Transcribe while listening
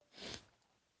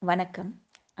வணக்கம்.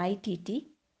 ஐடிடி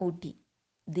ஊட்டி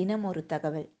தினம் ஒரு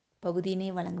தகவல் பகுதியினை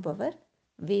வழங்குபவர்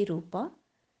வே. ரூபா,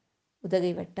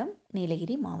 உதகை வட்டம்,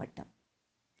 நீலகிரி மாவட்டம்.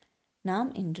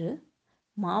 நாம் இன்று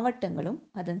மாவட்டங்களும்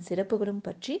அதன் சிறப்புகளும்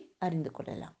பற்றி அறிந்து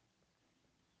கொள்ளலாம்.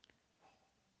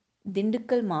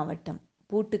 திண்டுக்கல் மாவட்டம்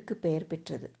பூட்டுக்கு பெயர்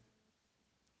பெற்றது.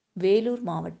 வேலூர்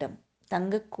மாவட்டம்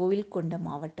தங்க கோவில் கொண்ட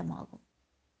மாவட்டமாகும்.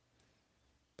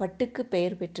 பட்டுக்கு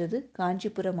பெயர் பெற்றது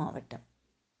காஞ்சிபுரம் மாவட்டம்.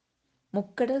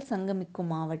 முக்கடல் சங்கமிக்கும்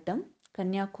மாவட்டம்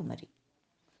கன்னியாகுமரி.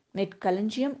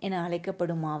 நெற்களஞ்சியம் என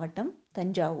அழைக்கப்படும் மாவட்டம்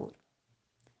தஞ்சாவூர்.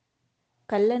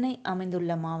 கல்லணை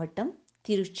அமைந்துள்ள மாவட்டம்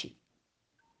திருச்சி.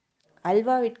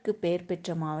 அல்வாவிற்கு பெயர்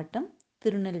பெற்ற மாவட்டம்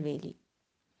திருநெல்வேலி.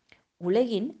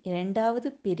 உலகின்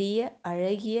 2வது பெரிய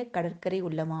அழகிய கடற்கரை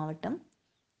உள்ள மாவட்டம்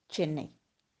சென்னை.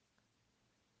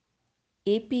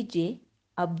 ஏபிஜே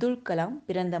அப்துல் கலாம்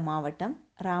பிறந்த மாவட்டம்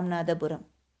ராமநாதபுரம்.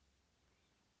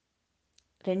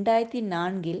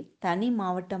 2004 தனி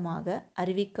மாவட்டமாக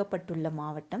அறிவிக்கப்பட்டுள்ள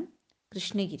மாவட்டம்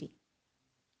கிருஷ்ணகிரி.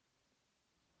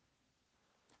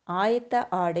 ஆயத்த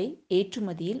ஆடை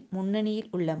ஏற்றுமதியில் முன்னணியில்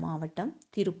உள்ள மாவட்டம்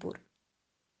திருப்பூர்.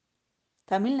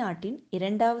 தமிழ்நாட்டின்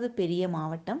 2வது பெரிய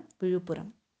மாவட்டம்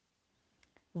விழுப்புரம்.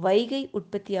 வைகை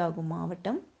உற்பத்தியாகும்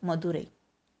மாவட்டம் மதுரை.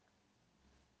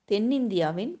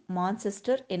 தென்னிந்தியாவின்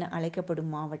மான்செஸ்டர் என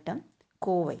அழைக்கப்படும் மாவட்டம்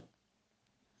கோவை.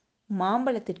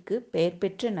 மாம்பழத்திற்கு பெயர்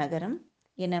பெற்ற நகரம்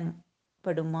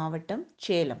எனப்படும் மாவட்டம்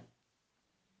சேலம்.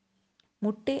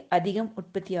 முட்டை அதிகம்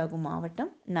உற்பத்தியாகும்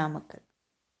மாவட்டம் நாமக்கல்.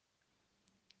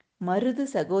 மருது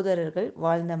சகோதரர்கள்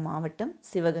வாழ்ந்த மாவட்டம்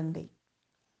சிவகங்கை.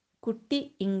 குட்டி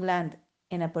இங்கிலாந்து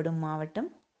எனப்படும் மாவட்டம்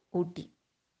ஊட்டி.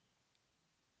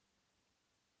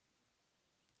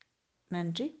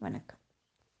 நன்றி, வணக்கம்.